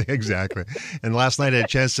me? Exactly. And last night I had a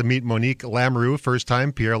chance to meet Monique Lamoureux, first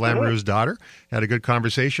time, Pierre Lamoureux's daughter. Had a good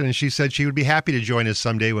conversation, and she said she would be happy to join us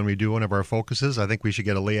someday when we do one of our focuses. I think we should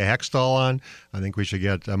get a Leah Hextall on. I think we should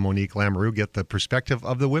get Monique Lamoureux, get the perspective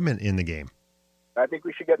of the women in the game. I think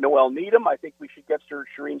we should get Noelle Needham. I think we should get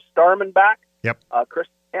Shireen Starman back. Yep. Chris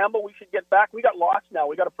Campbell, we should get back. We got lots now.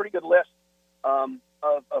 We got a pretty good list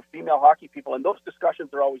of female hockey people, and those discussions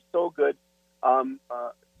are always so good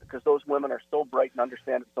because those women are so bright and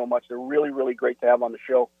understand it so much. They're really, really great to have on the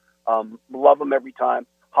show. Love them every time.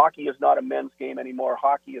 Hockey is not a men's game anymore.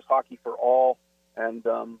 Hockey is hockey for all, and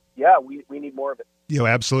we need more of it.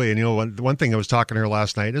 Absolutely. And, one thing I was talking to her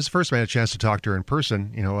last night, is the first time I had a chance to talk to her in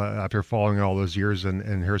person, after following all those years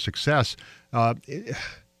and her success.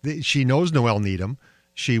 She knows Noelle Needham.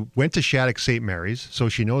 She went to Shattuck St. Mary's, so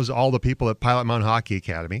she knows all the people at Pilot Mountain Hockey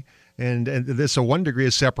Academy. And there's a one degree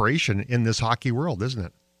of separation in this hockey world, isn't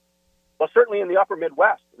it? Well, certainly in the upper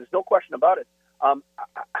Midwest. There's no question about it.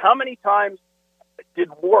 How many times did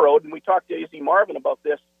Warroad, and we talked to Izzy Marvin about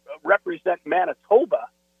this, represent Manitoba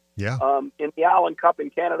in the Allen Cup in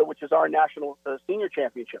Canada, which is our national senior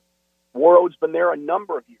championship? Warroad's been there a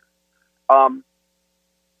number of years.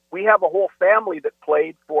 We have a whole family that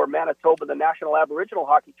played for Manitoba, the National Aboriginal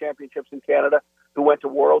Hockey Championships in Canada, who went to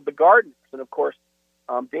Warroad, the Gardeners. And, of course,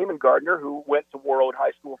 Damon Gardner, who went to Warroad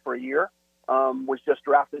High School for a year, was just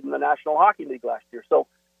drafted in the National Hockey League last year. So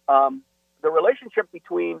the relationship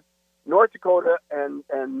between North Dakota and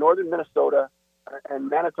northern Minnesota and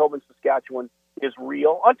Manitoba and Saskatchewan is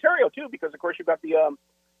real. Ontario too, because of course you've got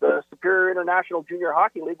the Superior International Junior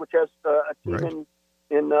Hockey League, which has a team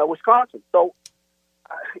in Wisconsin. So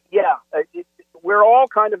we're all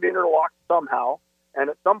kind of interlocked somehow, and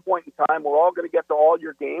at some point in time, we're all going to get to all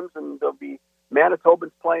your games, and there'll be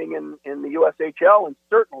Manitobans playing in the USHL, and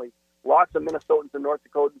certainly lots of Minnesotans and North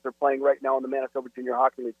Dakotans are playing right now in the Manitoba Junior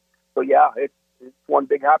Hockey League. So it's one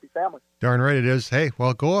big happy family. Darn right it is. Hey,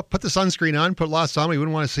 well, go up, put the sunscreen on, put lots on. We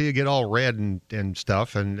wouldn't want to see you get all red and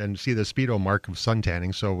stuff, and see the Speedo mark of sun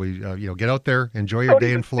tanning. So we, get out there, enjoy your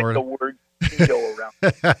day in Florida. The word Speedo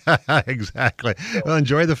around. Exactly. Well,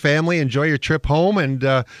 enjoy the family, enjoy your trip home, and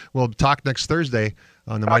we'll talk next Thursday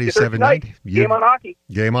on the Mighty 790. Game on Hockey.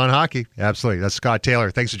 Game on Hockey. Absolutely. That's Scott Taylor.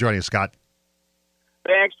 Thanks for joining us, Scott.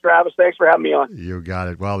 Thanks, Travis. Thanks for having me on. You got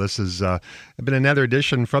it. Well, this has been another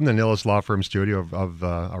edition from the Nilles Law Firm studio of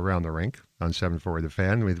Around the Rink on 740 The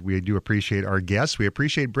Fan. We do appreciate our guests. We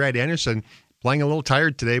appreciate Brad Anderson playing a little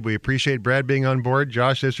tired today, but we appreciate Brad being on board,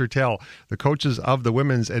 Josh Issertel, the coaches of the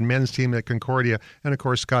women's and men's team at Concordia, and, of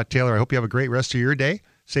course, Scott Taylor. I hope you have a great rest of your day.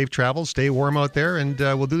 Safe travels. Stay warm out there, and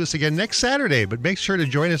we'll do this again next Saturday. But make sure to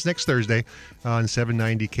join us next Thursday on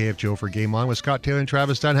 790 KFGO for Game On with Scott Taylor and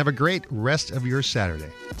Travis Dunn. Have a great rest of your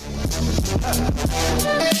Saturday.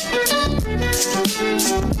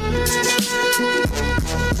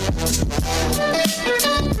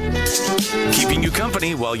 Keeping you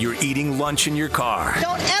company while you're eating lunch in your car.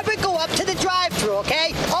 Don't ever go up to the drive-thru,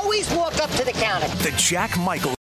 okay? Always walk up to the counter. The Jack Michael